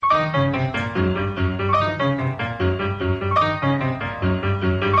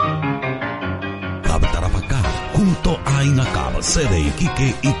Painacab, sede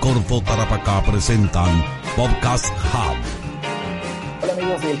Iquique y Corfo Tarapacá presentan Podcast Hub. Hola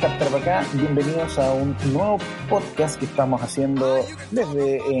amigos del Hub Tarapacá, bienvenidos a un nuevo podcast que estamos haciendo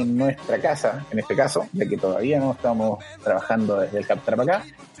desde en nuestra casa, en este caso, ya que todavía no estamos trabajando desde el Hub Tarapacá.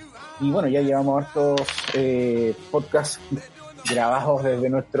 Y bueno, ya llevamos hartos podcasts grabados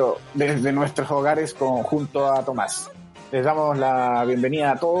desde nuestros hogares junto a Tomás. Les damos la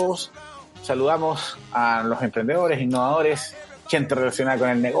bienvenida a todos. Saludamos a los emprendedores, innovadores, gente relacionada con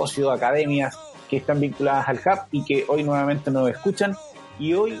el negocio, academias que están vinculadas al Hub y que hoy nuevamente nos escuchan.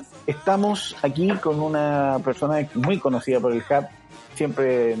 Y hoy estamos aquí con una persona muy conocida por el Hub.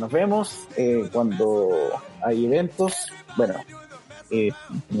 Siempre nos vemos cuando hay eventos. Bueno,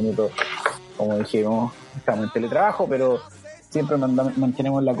 minutos, como dijimos, estamos en teletrabajo, pero siempre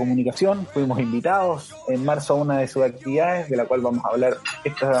mantenemos la comunicación. Fuimos invitados en marzo a una de sus actividades, de la cual vamos a hablar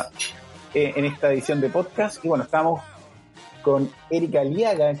en esta edición de podcast. Y bueno, estamos con Erika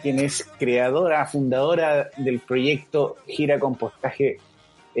Aliaga, quien es creadora, fundadora del proyecto Gira Compostaje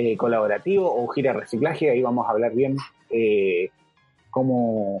Colaborativo o Gira Reciclaje. Ahí vamos a hablar bien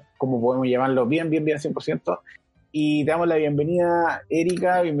cómo podemos llamarlo bien 100%. Y te damos la bienvenida,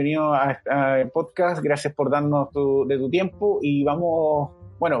 Erika, bienvenido a podcast, gracias por darnos de tu tiempo y vamos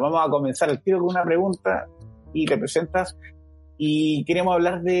a comenzar el tiro con una pregunta y te presentas. Y queremos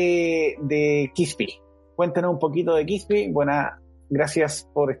hablar de Kispi. Cuéntanos un poquito de Kispi. Gracias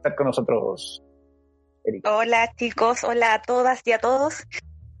por estar con nosotros, Erika. Hola chicos, hola a todas y a todos.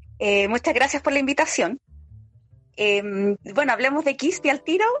 Muchas gracias por la invitación. Hablemos de Kispi al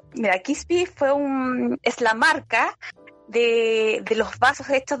tiro. Mira, Kispi es la marca de los vasos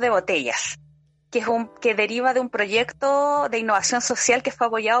hechos de botellas, que deriva de un proyecto de innovación social que fue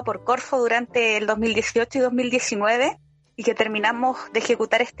apoyado por Corfo durante el 2018 y 2019 y que terminamos de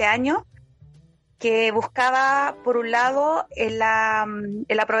ejecutar este año, que buscaba, por un lado, el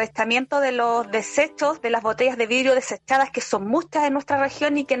aprovechamiento de los desechos de las botellas de vidrio desechadas, que son muchas en nuestra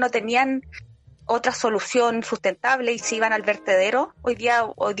región y que no tenían otra solución sustentable y se iban al vertedero. Hoy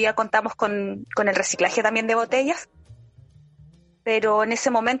día contamos con el reciclaje también de botellas, pero en ese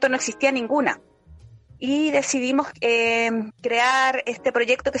momento no existía ninguna. Y decidimos crear este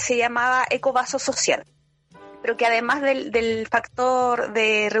proyecto que se llamaba Ecovaso Social, pero que además del factor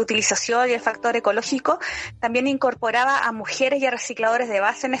de reutilización y el factor ecológico, también incorporaba a mujeres y a recicladores de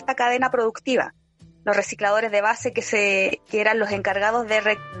base en esta cadena productiva. Los recicladores de base que eran los encargados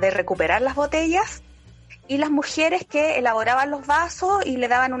de recuperar las botellas, y las mujeres que elaboraban los vasos y le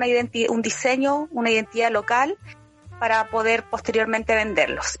daban un diseño, una identidad local para poder posteriormente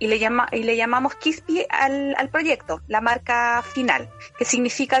venderlos. Y le llamamos Kispi al proyecto, la marca final, que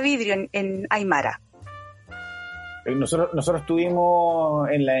significa vidrio en Aymara. Nosotros estuvimos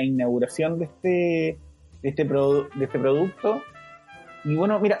en la inauguración de este producto. Y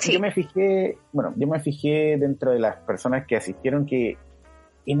bueno, mira, sí. Yo me fijé dentro de las personas que asistieron que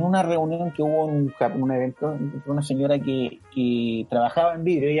en una reunión que hubo en un evento, una señora que trabajaba en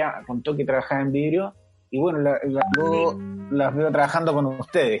vidrio, ella contó que trabajaba en vidrio, y bueno, las veo trabajando con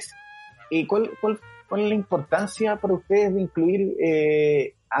ustedes. ¿Y cuál es la importancia para ustedes de incluir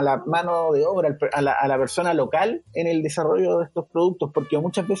a la mano de obra, a la persona local en el desarrollo de estos productos? Porque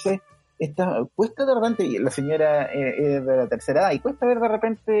muchas veces cuesta de repente, y la señora es de la tercera edad, y cuesta ver de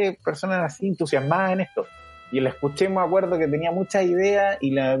repente personas así entusiasmadas en esto. Y la escuché, me acuerdo que tenía muchas ideas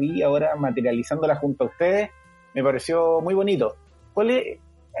y la vi ahora materializándola junto a ustedes. Me pareció muy bonito.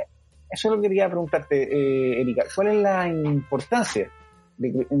 Eso es lo que quería preguntarte, Erika. ¿Cuál es la importancia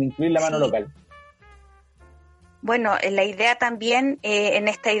de incluir la mano local? Bueno, la idea también, en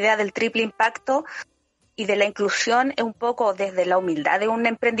esta idea del triple impacto y de la inclusión, es un poco desde la humildad de un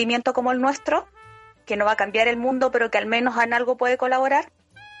emprendimiento como el nuestro, que no va a cambiar el mundo, pero que al menos en algo puede colaborar.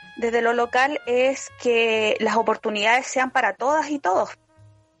 Desde lo local es que las oportunidades sean para todas y todos.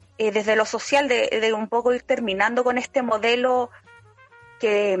 Desde lo social, de un poco ir terminando con este modelo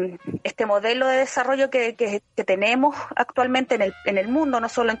de desarrollo que tenemos actualmente en el mundo, no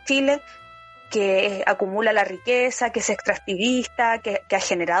solo en Chile, que acumula la riqueza, que es extractivista, que ha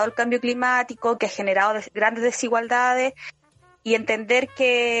generado el cambio climático, que ha generado grandes desigualdades, y entender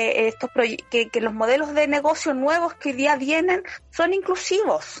que que los modelos de negocio nuevos que hoy día vienen son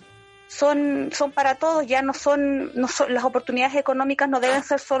inclusivos, son para todos. Ya no son las oportunidades económicas no deben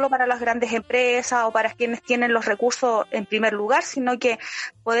ser solo para las grandes empresas o para quienes tienen los recursos en primer lugar, sino que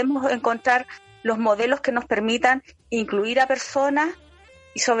podemos encontrar los modelos que nos permitan incluir a personas.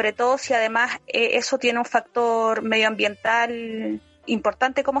 Y sobre todo si además eso tiene un factor medioambiental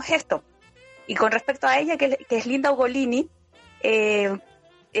importante como es esto. Y con respecto a ella, que es Linda Ugolini,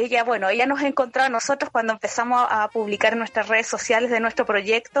 ella nos encontró a nosotros cuando empezamos a publicar en nuestras redes sociales de nuestro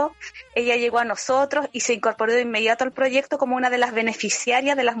proyecto. Ella llegó a nosotros y se incorporó de inmediato al proyecto como una de las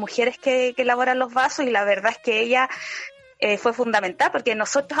beneficiarias de las mujeres que elaboran los vasos, y la verdad es que ella fue fundamental porque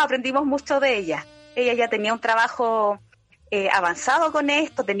nosotros aprendimos mucho de ella. Ella ya tenía un trabajo avanzado con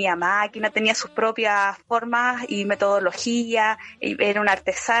esto, tenía máquina, tenía sus propias formas y metodología, era una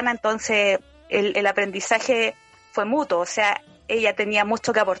artesana, entonces el aprendizaje fue mutuo, o sea, ella tenía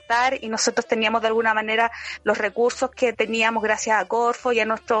mucho que aportar y nosotros teníamos de alguna manera los recursos que teníamos gracias a Corfo y a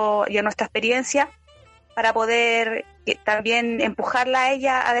nuestra experiencia para poder también empujarla a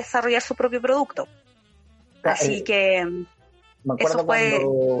ella a desarrollar su propio producto. Así que me acuerdo eso fue...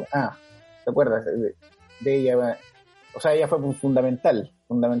 ¿te acuerdas de ella? O sea, ella fue fundamental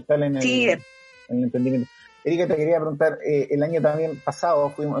en el emprendimiento. Erika, te quería preguntar, el año también pasado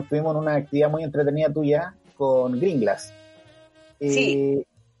estuvimos en una actividad muy entretenida tuya con Green Glass. Sí.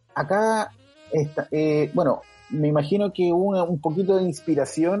 Acá, me imagino que hubo un poquito de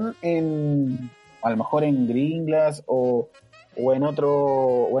inspiración a lo mejor en Green Glass o en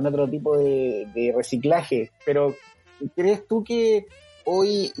otro tipo de reciclaje, pero ¿crees tú que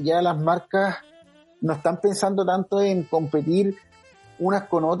hoy ya las marcas no están pensando tanto en competir unas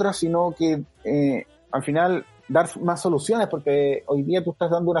con otras, sino que al final dar más soluciones? Porque hoy día tú estás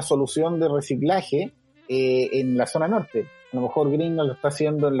dando una solución de reciclaje en la zona norte, a lo mejor Gringo lo está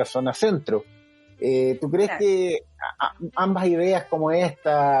haciendo en la zona centro. ¿Tú crees que ambas ideas como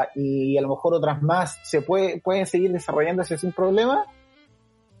esta y a lo mejor otras más pueden seguir desarrollándose sin problema?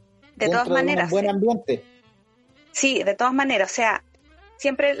 De todas maneras. De un buen ambiente. Sí, de todas maneras, o sea,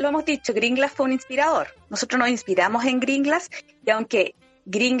 siempre lo hemos dicho, Green Glass fue un inspirador. Nosotros nos inspiramos en Green Glass, y aunque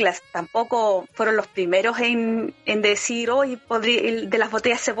Green Glass tampoco fueron los primeros en decir, hoy de las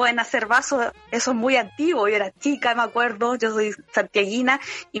botellas se pueden hacer vasos, eso es muy antiguo. Yo era chica, me acuerdo, yo soy santiaguina,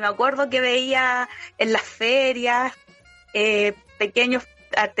 y me acuerdo que veía en las ferias pequeños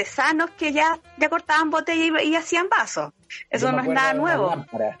artesanos que ya cortaban botellas y hacían vasos. Eso no es nada nuevo.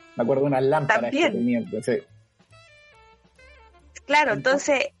 Me acuerdo de unas lámparas también que tenían. Entonces... Claro,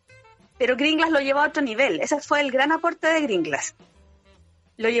 entonces, pero Green Glass lo llevó a otro nivel. Ese fue el gran aporte de Green Glass.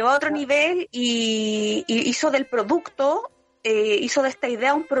 Lo llevó a otro nivel y hizo del producto, hizo de esta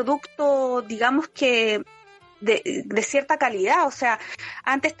idea un producto, digamos que de cierta calidad. O sea,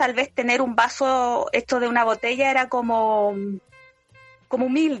 antes tal vez tener un vaso hecho de una botella era como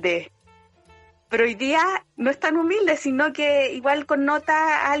humilde. Pero hoy día no es tan humilde, sino que igual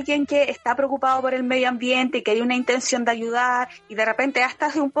connota a alguien que está preocupado por el medio ambiente y que hay una intención de ayudar, y de repente hasta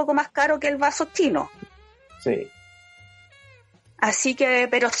es un poco más caro que el vaso chino. Sí. Así que,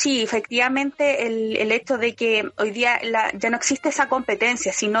 pero sí, efectivamente el hecho de que hoy día ya no existe esa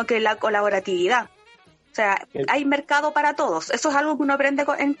competencia, sino que la colaboratividad. O sea, hay mercado para todos. Eso es algo que uno aprende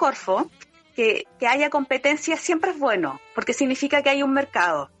en Corfo, que haya competencia siempre es bueno, porque significa que hay un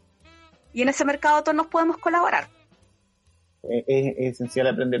mercado. Y en ese mercado todos nos podemos colaborar. Es esencial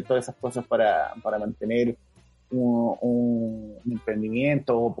aprender todas esas cosas para mantener un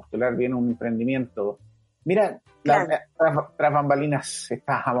emprendimiento o postular bien un emprendimiento. Mira, claro. Tras bambalinas,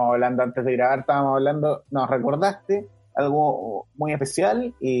 estábamos hablando antes de grabar, nos recordaste algo muy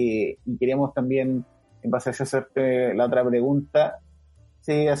especial y queríamos también, en base a eso, hacerte la otra pregunta.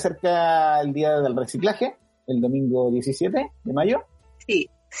 Se acerca el Día del Reciclaje, el domingo 17 de mayo. Sí.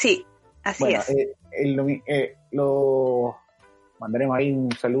 Así es. Lo mandaremos ahí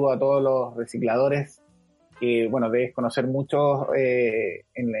un saludo a todos los recicladores que, debes conocer muchos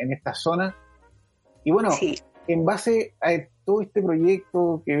en esta zona. Y en base a todo este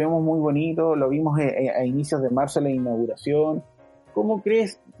proyecto que vemos muy bonito, lo vimos a inicios de marzo en la inauguración, ¿cómo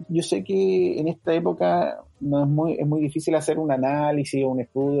crees? Yo sé que en esta época es muy difícil hacer un análisis o un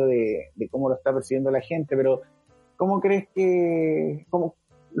estudio de cómo lo está percibiendo la gente, pero ¿cómo crees que... por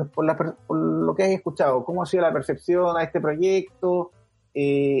lo que has escuchado, ¿cómo ha sido la percepción a este proyecto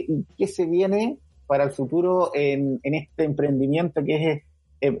y qué se viene para el futuro en este emprendimiento que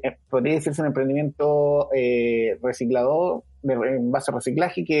podría decirse un emprendimiento reciclador, en base a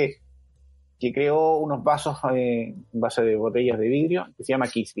reciclaje, que creó unos vasos en base de botellas de vidrio, que se llama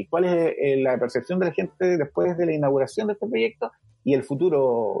Kixby? ¿Cuál es la percepción de la gente después de la inauguración de este proyecto y el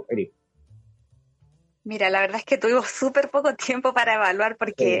futuro, Eric? Mira, la verdad es que tuvimos súper poco tiempo para evaluar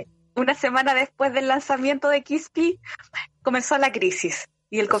porque una semana después del lanzamiento de Kixby comenzó la crisis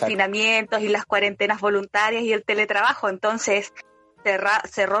y el confinamiento y las cuarentenas voluntarias y el teletrabajo. Entonces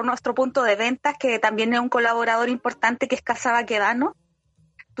cerró nuestro punto de ventas, que también es un colaborador importante, que es Casa Baquedano.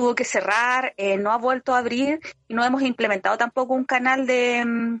 Tuvo que cerrar, no ha vuelto a abrir y no hemos implementado tampoco un canal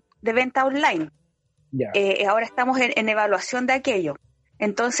de venta online. Ahora estamos en evaluación de aquello.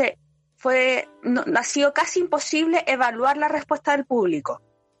 Entonces, ha sido casi imposible evaluar la respuesta del público,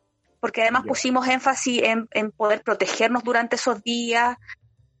 porque además pusimos énfasis en poder protegernos durante esos días,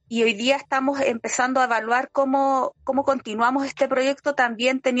 y hoy día estamos empezando a evaluar cómo continuamos este proyecto,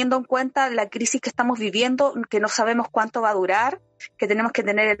 también teniendo en cuenta la crisis que estamos viviendo, que no sabemos cuánto va a durar, que tenemos que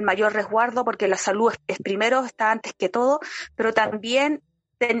tener el mayor resguardo porque la salud es primero, está antes que todo, pero también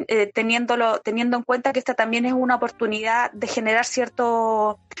teniendo en cuenta que esta también es una oportunidad de generar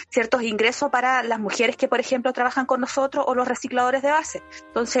ciertos ingresos para las mujeres que, por ejemplo, trabajan con nosotros, o los recicladores de base.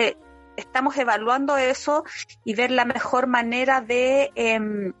 Entonces, estamos evaluando eso y ver la mejor manera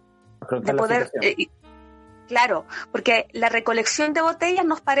de poder... claro, porque la recolección de botellas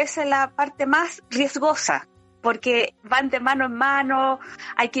nos parece la parte más riesgosa, porque van de mano en mano,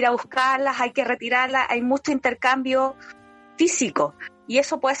 hay que ir a buscarlas, hay que retirarlas, hay mucho intercambio físico y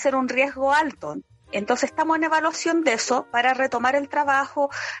eso puede ser un riesgo alto. Entonces estamos en evaluación de eso para retomar el trabajo,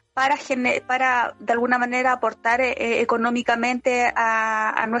 para de alguna manera aportar económicamente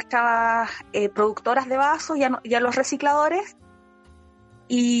a nuestras productoras de vasos y a los recicladores.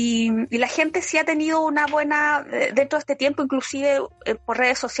 Y la gente sí ha tenido una buena, dentro de este tiempo, inclusive por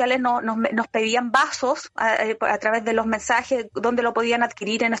redes sociales nos pedían vasos a través de los mensajes donde lo podían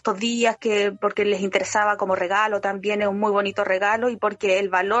adquirir en estos días, porque les interesaba como regalo, también es un muy bonito regalo, y porque el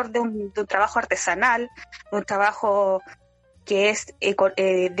valor de un trabajo artesanal, de un trabajo que es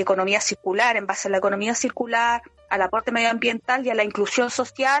de economía circular, en base a la economía circular, al aporte medioambiental y a la inclusión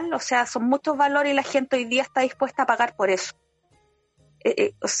social, o sea, son muchos valores y la gente hoy día está dispuesta a pagar por eso.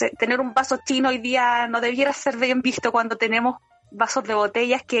 O sea, tener un vaso chino hoy día no debiera ser bien visto cuando tenemos vasos de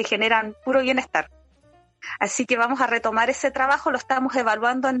botellas que generan puro bienestar. Así que vamos a retomar ese trabajo, lo estamos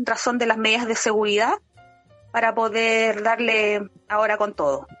evaluando en razón de las medidas de seguridad para poder darle ahora con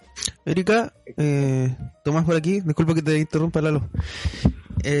todo. Erika, Tomás por aquí, disculpa que te interrumpa, Lalo.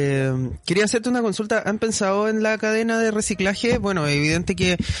 Quería hacerte una consulta. ¿Han pensado en la cadena de reciclaje? Bueno, evidente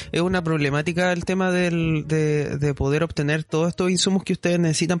que es una problemática el tema de poder obtener todos estos insumos que ustedes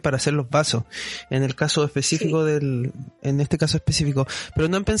necesitan para hacer los vasos, en el caso específico en este caso específico. Pero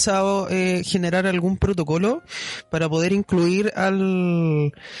 ¿no han pensado generar algún protocolo para poder incluir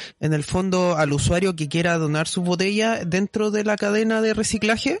en el fondo al usuario que quiera donar su botella dentro de la cadena de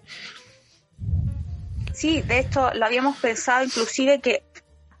reciclaje? Sí, de hecho lo habíamos pensado, inclusive que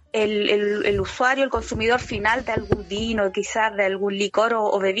el usuario, el consumidor final de algún vino, quizás de algún licor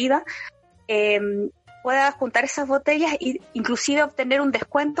o bebida, pueda juntar esas botellas e inclusive obtener un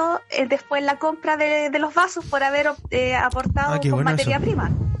descuento después en la compra de los vasos por haber aportado con materia prima.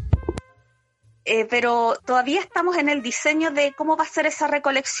 Pero todavía estamos en el diseño de cómo va a ser esa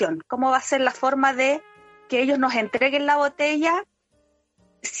recolección, cómo va a ser la forma de que ellos nos entreguen la botella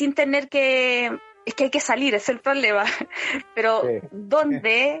sin tener que... Es que hay que salir, ese es el problema. Pero sí.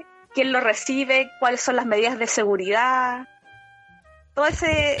 ¿Dónde? ¿Quién lo recibe? ¿Cuáles son las medidas de seguridad? Todo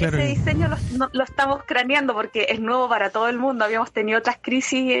ese diseño lo estamos craneando porque es nuevo para todo el mundo. Habíamos tenido otras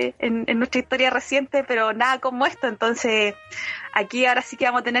crisis en nuestra historia reciente, pero nada como esto. Entonces, aquí ahora sí que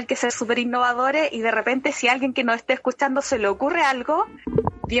vamos a tener que ser súper innovadores y de repente si a alguien que nos esté escuchando se le ocurre algo,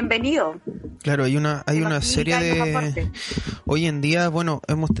 bienvenido. Claro, hay una serie de... Hoy en día, bueno,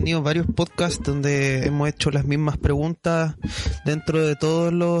 hemos tenido varios podcasts donde hemos hecho las mismas preguntas. Dentro de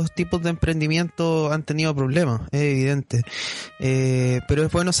todos los tipos de emprendimiento han tenido problemas, es evidente. Pero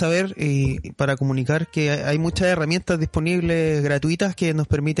es bueno saber y para comunicar que hay muchas herramientas disponibles gratuitas que nos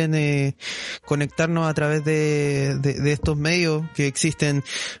permiten conectarnos a través de estos medios que existen,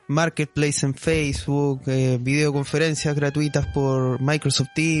 Marketplace en Facebook, videoconferencias gratuitas por Microsoft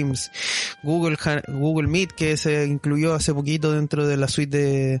Teams, Google Meet, que se incluyó hace poquito dentro de la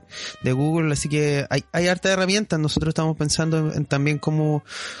suite de Google, así que hay harta herramientas. Nosotros estamos pensando en también cómo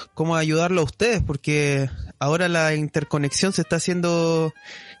ayudarlo a ustedes, porque ahora la interconexión se está haciendo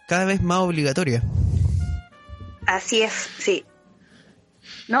cada vez más obligatoria. Así es, sí.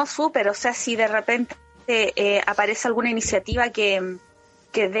 No, súper, o sea, si de repente aparece alguna iniciativa que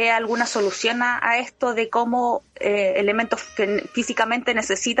dé alguna solución a esto de cómo elementos que físicamente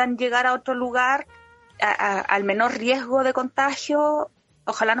necesitan llegar a otro lugar al menor riesgo de contagio,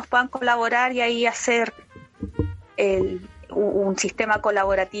 ojalá nos puedan colaborar y ahí hacer un sistema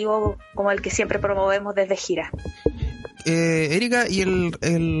colaborativo como el que siempre promovemos desde Gira. Erika, y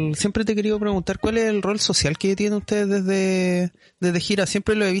siempre te he querido preguntar cuál es el rol social que tienen ustedes desde Gira.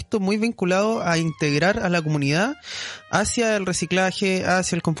 Siempre lo he visto muy vinculado a integrar a la comunidad hacia el reciclaje,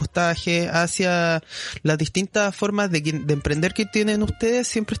 hacia el compostaje, hacia las distintas formas de emprender que tienen ustedes.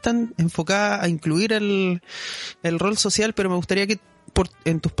 Siempre están enfocadas a incluir el rol social, pero me gustaría que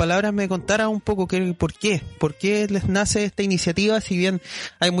en tus palabras me contaras un poco por qué les nace esta iniciativa, si bien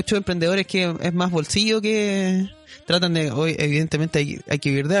hay muchos emprendedores que es más bolsillo que tratan de, hoy evidentemente hay que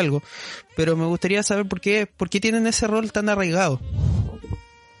vivir de algo, pero me gustaría saber por qué tienen ese rol tan arraigado.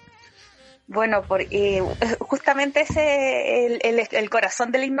 Bueno, justamente ese el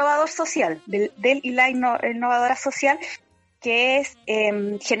corazón del innovador social, del y la innovadora social, que es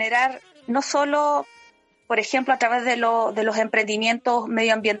generar no solo, por ejemplo, a través de los emprendimientos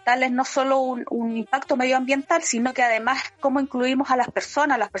medioambientales, no solo un impacto medioambiental, sino que además cómo incluimos a las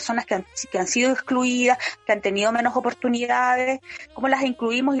personas que han sido excluidas, que han tenido menos oportunidades, cómo las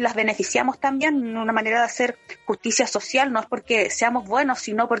incluimos y las beneficiamos también. Una manera de hacer justicia social no es porque seamos buenos,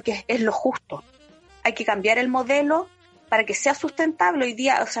 sino porque es lo justo. Hay que cambiar el modelo para que sea sustentable. Hoy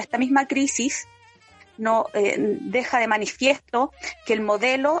día, esta misma crisis no deja de manifiesto que el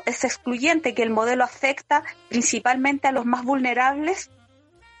modelo es excluyente, que el modelo afecta principalmente a los más vulnerables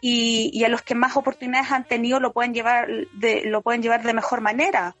y a los que más oportunidades han tenido lo pueden llevar de mejor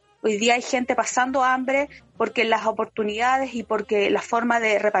manera. Hoy día hay gente pasando hambre porque las oportunidades y porque la forma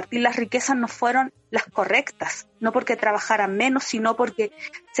de repartir las riquezas no fueron las correctas, no porque trabajaran menos, sino porque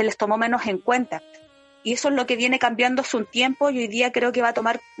se les tomó menos en cuenta. Y eso es lo que viene cambiando hace un tiempo y hoy día creo que va a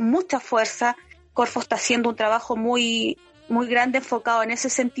tomar mucha fuerza. Corfo está haciendo un trabajo muy, muy grande enfocado en ese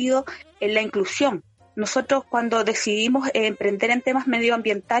sentido, en la inclusión. Nosotros cuando decidimos emprender en temas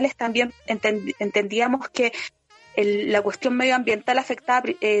medioambientales también entendíamos que la cuestión medioambiental afectaba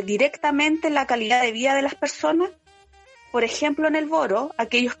directamente la calidad de vida de las personas. Por ejemplo, en el Boro,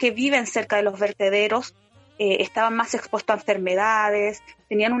 aquellos que viven cerca de los vertederos estaban más expuestos a enfermedades,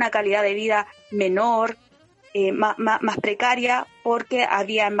 tenían una calidad de vida menor, más precaria, porque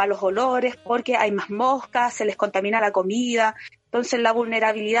había malos olores, porque hay más moscas, se les contamina la comida. Entonces la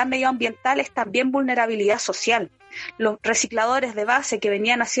vulnerabilidad medioambiental es también vulnerabilidad social. Los recicladores de base que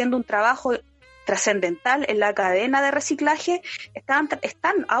venían haciendo un trabajo trascendental en la cadena de reciclaje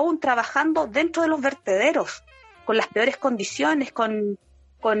están aún trabajando dentro de los vertederos, con las peores condiciones, con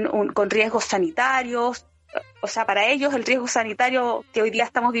riesgos sanitarios. Para ellos el riesgo sanitario que hoy día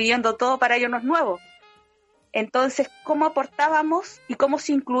estamos viviendo todo, para ellos no es nuevo. Entonces, ¿cómo aportábamos y cómo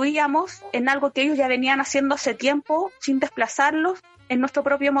se incluíamos en algo que ellos ya venían haciendo hace tiempo sin desplazarlos en nuestro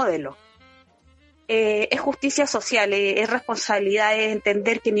propio modelo? Es justicia social, es responsabilidad, es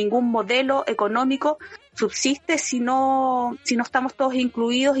entender que ningún modelo económico subsiste si no estamos todos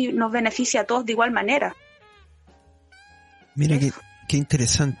incluidos y nos beneficia a todos de igual manera. Mira qué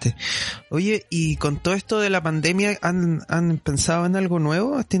interesante. Oye, y con todo esto de la pandemia, ¿han pensado en algo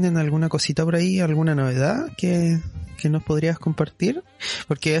nuevo? ¿Tienen alguna cosita por ahí, alguna novedad que nos podrías compartir?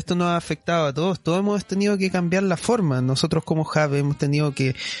 Porque esto nos ha afectado a todos. Todos hemos tenido que cambiar la forma. Nosotros como Hub hemos tenido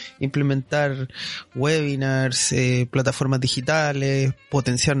que implementar webinars, plataformas digitales,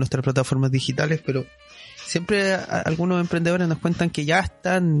 potenciar nuestras plataformas digitales, pero siempre algunos emprendedores nos cuentan que ya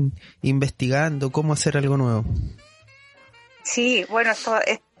están investigando cómo hacer algo nuevo. Sí, bueno,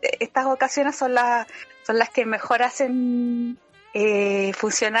 estas ocasiones son las que mejor hacen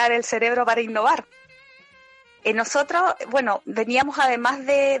funcionar el cerebro para innovar. Nosotros, bueno, veníamos además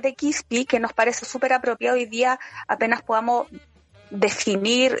de Kispi, que nos parece súper apropiado hoy día, apenas podamos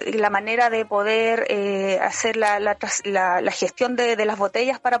definir la manera de poder hacer la gestión de las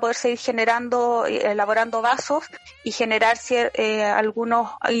botellas para poder seguir elaborando vasos y generar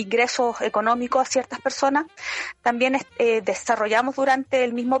algunos ingresos económicos a ciertas personas. También desarrollamos durante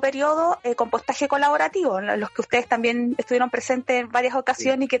el mismo periodo compostaje colaborativo, los que ustedes también estuvieron presentes en varias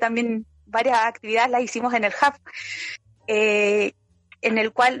ocasiones y que también varias actividades las hicimos en el Hub, en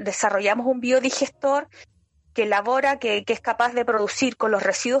el cual desarrollamos un biodigestor que elabora, que es capaz de producir con los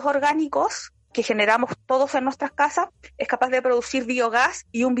residuos orgánicos que generamos todos en nuestras casas, es capaz de producir biogás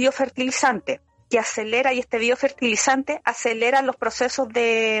y un biofertilizante que acelera, y este biofertilizante acelera los procesos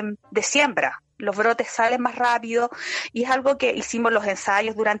de siembra. Los brotes salen más rápido y es algo que hicimos los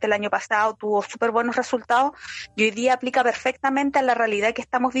ensayos durante el año pasado, tuvo súper buenos resultados y hoy día aplica perfectamente a la realidad que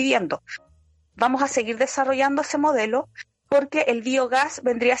estamos viviendo. Vamos a seguir desarrollando ese modelo, porque el biogás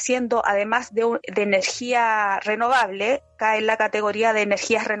vendría siendo, además de energía renovable, cae en la categoría de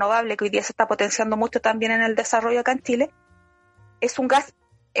energías renovables, que hoy día se está potenciando mucho también en el desarrollo acá en Chile, es un gas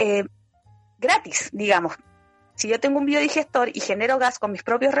gratis, digamos. Si yo tengo un biodigestor y genero gas con mis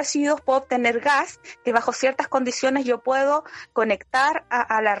propios residuos, puedo obtener gas que bajo ciertas condiciones yo puedo conectar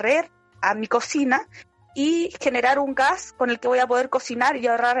a la red, a mi cocina, y generar un gas con el que voy a poder cocinar y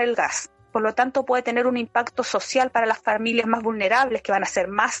ahorrar el gas. Por lo tanto, puede tener un impacto social para las familias más vulnerables, que van a ser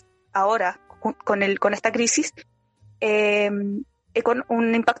más ahora con esta crisis.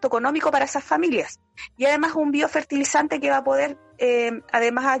 un impacto económico para esas familias. Y además un biofertilizante que va a poder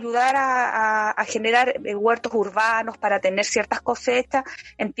además ayudar a generar huertos urbanos para tener ciertas cosechas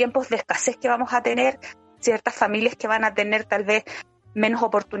en tiempos de escasez que vamos a tener, ciertas familias que van a tener tal vez menos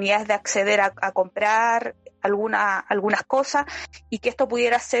oportunidades de acceder a comprar algunas cosas, y que esto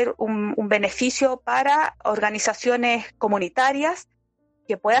pudiera ser un beneficio para organizaciones comunitarias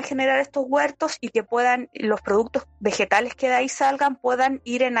que puedan generar estos huertos y que puedan, los productos vegetales que de ahí salgan, puedan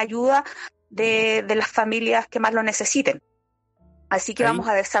ir en ayuda de las familias que más lo necesiten. Así que vamos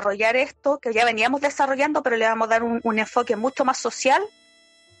a desarrollar esto, que ya veníamos desarrollando, pero le vamos a dar un enfoque mucho más social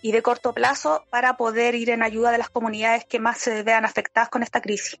y de corto plazo para poder ir en ayuda de las comunidades que más se vean afectadas con esta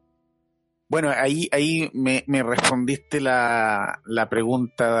crisis. Bueno, ahí me respondiste la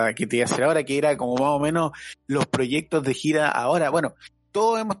pregunta que te iba a hacer ahora, que era como más o menos los proyectos de gira ahora. Bueno,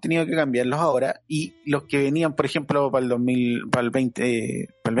 todos hemos tenido que cambiarlos ahora, y los que venían, por ejemplo, para el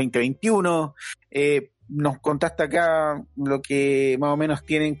 2021, nos contaste acá lo que más o menos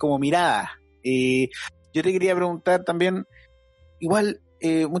tienen como mirada. Yo te quería preguntar también, igual,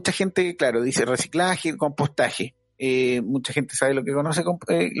 mucha gente, claro, dice reciclaje, compostaje. Mucha gente sabe lo que conoce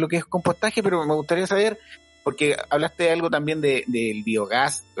lo que es compostaje, pero me gustaría saber, porque hablaste de algo también del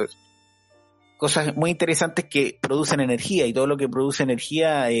biogás, cosas muy interesantes que producen energía, y todo lo que produce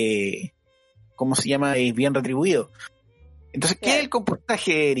energía, ¿cómo se llama?, es bien retribuido. Entonces, ¿qué es el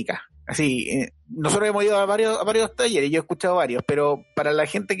compostaje, Erika? Así, nosotros hemos ido a varios talleres, yo he escuchado varios, pero para la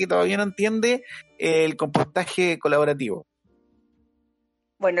gente que todavía no entiende, el compostaje colaborativo.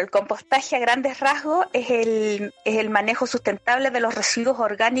 Bueno, el compostaje a grandes rasgos es el manejo sustentable de los residuos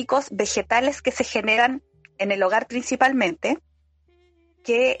orgánicos vegetales que se generan en el hogar principalmente,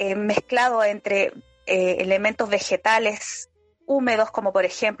 que mezclado entre elementos vegetales húmedos, como por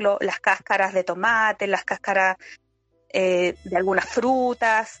ejemplo las cáscaras de tomate, las cáscaras de algunas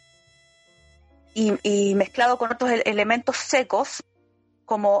frutas, y mezclado con otros elementos secos,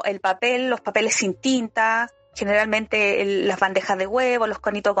 como el papel, los papeles sin tinta, generalmente las bandejas de huevo, los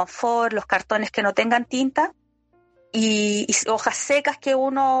conitos confort, los cartones que no tengan tinta, y hojas secas que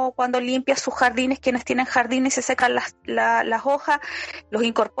uno cuando limpia sus jardines, quienes tienen jardines se secan las hojas, los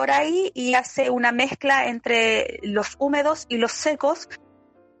incorpora ahí y hace una mezcla entre los húmedos y los secos,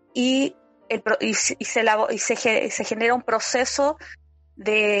 y se genera un proceso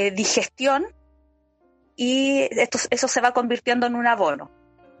de digestión, y eso se va convirtiendo en un abono.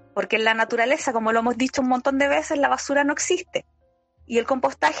 Porque en la naturaleza, como lo hemos dicho un montón de veces, la basura no existe. Y el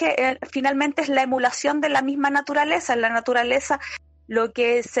compostaje finalmente es la emulación de la misma naturaleza. En la naturaleza, lo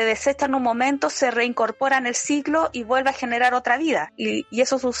que se desecha en un momento se reincorpora en el ciclo y vuelve a generar otra vida. Y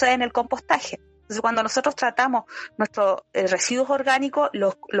eso sucede en el compostaje. Entonces, cuando nosotros tratamos nuestros residuos orgánicos,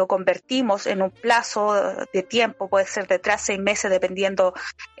 lo convertimos en un plazo de tiempo, puede ser de 3 a 6 meses, dependiendo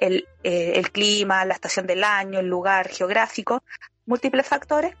el clima, la estación del año, el lugar geográfico, múltiples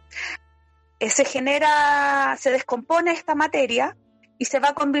factores, se descompone esta materia y se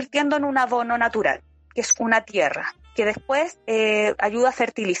va convirtiendo en un abono natural, que es una tierra, que después ayuda a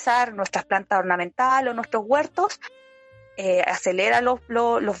fertilizar nuestras plantas ornamentales o nuestros huertos, acelera los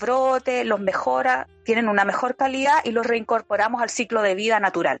brotes, los mejora, tienen una mejor calidad y los reincorporamos al ciclo de vida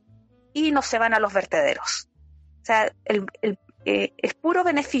natural y no se van a los vertederos. O sea, es puro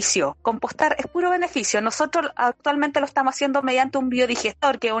beneficio, compostar es puro beneficio. Nosotros actualmente lo estamos haciendo mediante un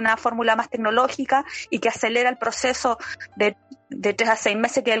biodigestor, que es una fórmula más tecnológica y que acelera el proceso de 3 a 6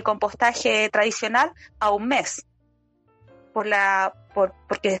 meses, que es el compostaje tradicional, a un mes.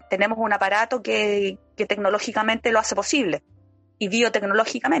 Porque tenemos un aparato que tecnológicamente lo hace posible, y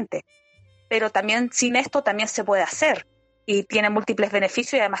biotecnológicamente. Pero también sin esto también se puede hacer. Y tiene múltiples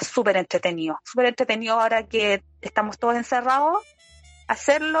beneficios, y además súper entretenido. Súper entretenido ahora que estamos todos encerrados.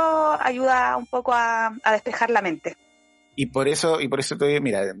 Hacerlo ayuda un poco a despejar la mente. Y por eso te voy a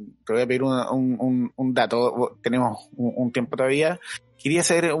pedir un dato. Tenemos un tiempo todavía. Quería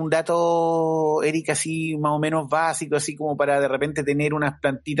saber un dato, Erika, así más o menos básico, así como para de repente tener unas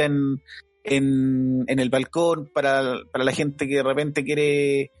plantitas en el balcón, para la gente que de repente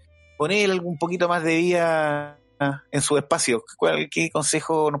quiere poner un poquito más de vida en su espacio. ¿Qué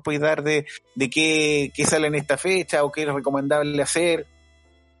consejo nos podéis dar de qué sale en esta fecha, o qué es recomendable hacer?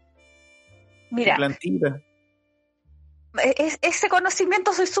 Mira, ese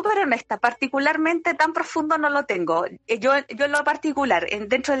conocimiento, soy súper honesta, particularmente tan profundo no lo tengo. Yo en lo particular,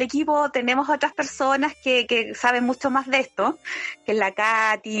 dentro del equipo tenemos otras personas que saben mucho más de esto, que es la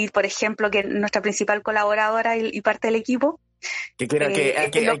Katy, por ejemplo, que es nuestra principal colaboradora y parte del equipo. Que claro,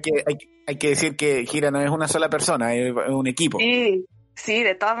 hay que decir que Gira no es una sola persona, es un equipo. Sí, Sí,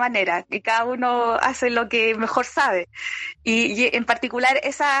 de todas maneras, y cada uno hace lo que mejor sabe. Y en particular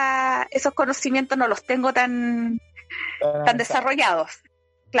esos conocimientos no los tengo tan desarrollados,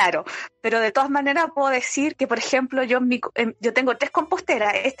 claro. Pero de todas maneras puedo decir que, por ejemplo, yo tengo 3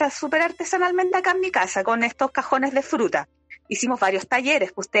 composteras, estas súper artesanalmente acá en mi casa, con estos cajones de fruta. Hicimos varios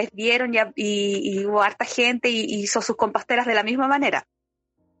talleres, que ustedes vieron y hubo harta gente y hizo sus composteras de la misma manera.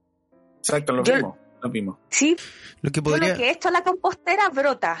 Exacto, lo vimos. Sí, Lo que yo lo que he hecho en la compostera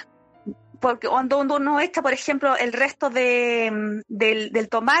brota. Porque cuando uno echa, por ejemplo, el resto del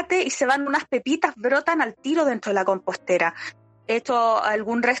tomate y se van unas pepitas, brotan al tiro dentro de la compostera. He hecho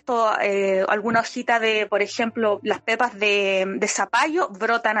algún resto, alguna hojita de, por ejemplo, las pepas de zapallo,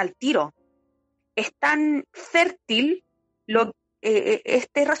 brotan al tiro. Es tan fértil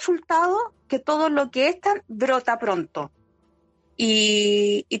este resultado que todo lo que echan brota pronto.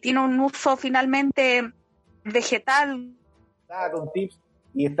 Y tiene un uso finalmente vegetal. Con tips,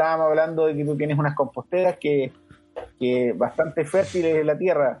 y estábamos hablando de que tú tienes unas composteras que bastante fértiles en la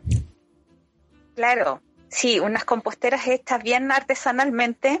tierra. Claro, sí, unas composteras hechas bien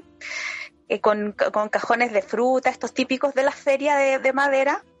artesanalmente, con cajones de fruta, estos típicos de la feria de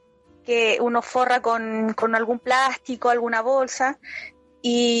madera, que uno forra con algún plástico, alguna bolsa,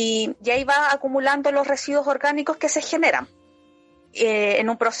 y ahí va acumulando los residuos orgánicos que se generan. En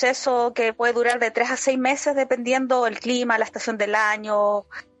un proceso que puede durar de 3 a 6 meses dependiendo el clima, la estación del año,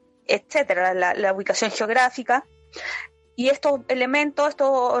 etcétera, la ubicación geográfica. Y estos elementos, estos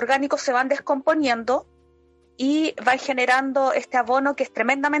orgánicos se van descomponiendo y van generando este abono que es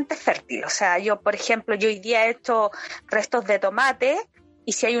tremendamente fértil. O sea, yo, por ejemplo, hoy día he hecho restos de tomate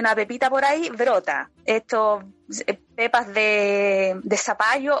y si hay una pepita por ahí, brota. He hecho pepas de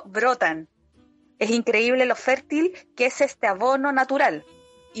zapallo, brotan. Es increíble lo fértil que es este abono natural.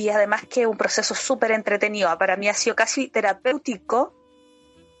 Y además que es un proceso súper entretenido. Para mí ha sido casi terapéutico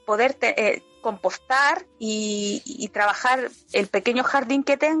poder compostar y trabajar el pequeño jardín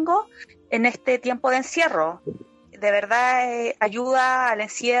que tengo en este tiempo de encierro. De verdad ayuda al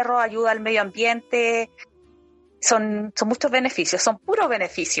encierro, ayuda al medio ambiente. Son muchos beneficios, son puros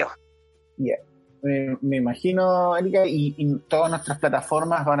beneficios. Yeah. Me imagino, Erika, y todas nuestras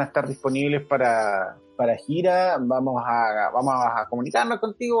plataformas van a estar disponibles para gira. Vamos a comunicarnos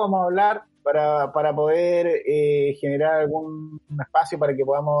contigo, vamos a hablar para poder generar algún espacio para que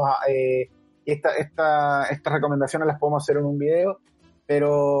podamos estas recomendaciones las podemos hacer en un video,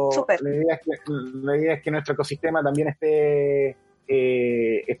 pero la idea es que nuestro ecosistema también esté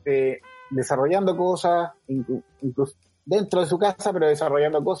desarrollando cosas, incluso dentro de su casa, pero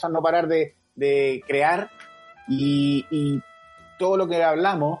desarrollando cosas, no parar de crear y todo lo que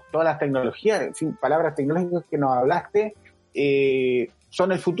hablamos, todas las tecnologías, palabras tecnológicas que nos hablaste,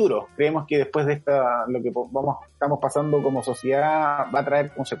 son el futuro. Creemos que después de lo que estamos pasando como sociedad va a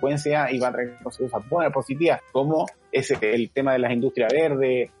traer consecuencias y va a traer consecuencias buenas, positivas, como es el tema de las industrias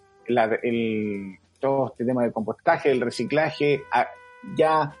verdes, todo este tema del compostaje, el reciclaje,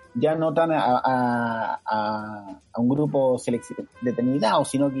 ya no tan a un grupo determinado,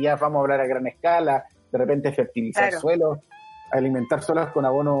 sino que ya vamos a hablar a gran escala, de repente fertilizar suelos, alimentar suelos con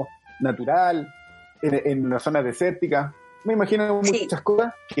abono natural en las zonas desérticas. Me imagino muchas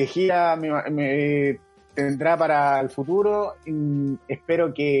cosas que Gira me tendrá para el futuro.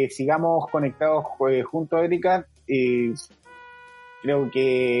 Espero que sigamos conectados juntos, Erika. Creo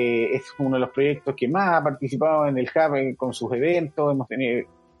que es uno de los proyectos que más ha participado en el Hub con sus eventos.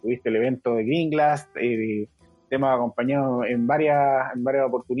 Tuviste el evento de Green Glass, te hemos acompañado en varias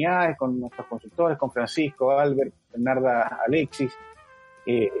oportunidades con nuestros consultores, con Francisco, Albert, Bernarda, Alexis,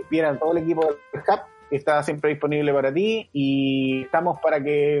 Piera, todo el equipo del Hub que está siempre disponible para ti y estamos para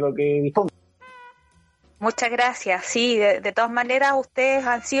que lo que disponga. Muchas gracias. Sí, de todas maneras ustedes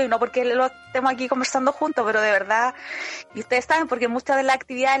han sido, y no porque lo estemos aquí conversando juntos, pero de verdad, y ustedes saben, porque muchas de las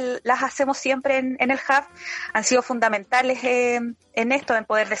actividades las hacemos siempre en el Hub, han sido fundamentales en esto, en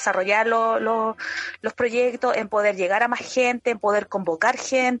poder desarrollar los proyectos, en poder llegar a más gente, en poder convocar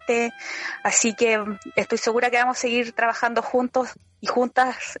gente. Así que estoy segura que vamos a seguir trabajando juntos y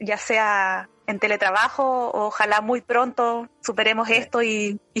juntas, ya sea en teletrabajo, ojalá muy pronto superemos esto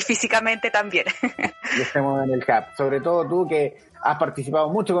y físicamente también. Y estemos en el Hub. Sobre todo tú que has participado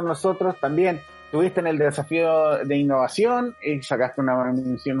mucho con nosotros, también estuviste en el desafío de innovación, sacaste una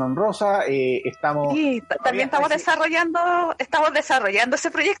mención honrosa, Sí, también estamos desarrollando ese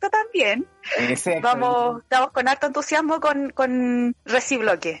proyecto también. Estamos con harto entusiasmo con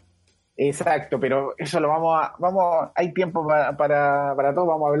Recibloque. Exacto, pero eso lo hay tiempo para todo.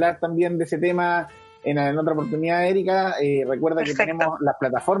 Vamos a hablar también de ese tema en otra oportunidad, Erika. Recuerda Perfecto. Que tenemos las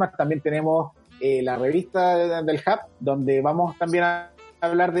plataformas, también tenemos la revista del Hub, donde vamos también a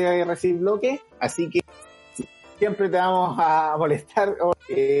hablar de Recicloque, así que siempre te vamos a molestar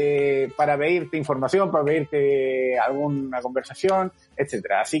para pedirte información, para pedirte alguna conversación,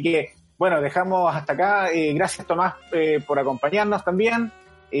 etcétera. Así que, bueno, dejamos hasta acá. Gracias, Tomás, por acompañarnos también.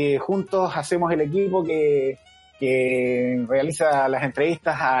 Juntos hacemos el equipo que realiza las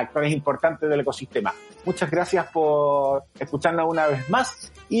entrevistas a actores importantes del ecosistema. Muchas gracias por escucharnos una vez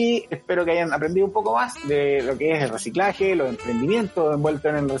más y espero que hayan aprendido un poco más de lo que es el reciclaje, los emprendimientos envueltos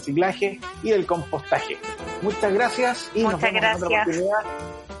en el reciclaje y el compostaje. Muchas gracias y nos vemos en otra oportunidad.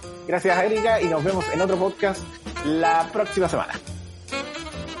 Gracias, Erika, y nos vemos en otro podcast la próxima semana.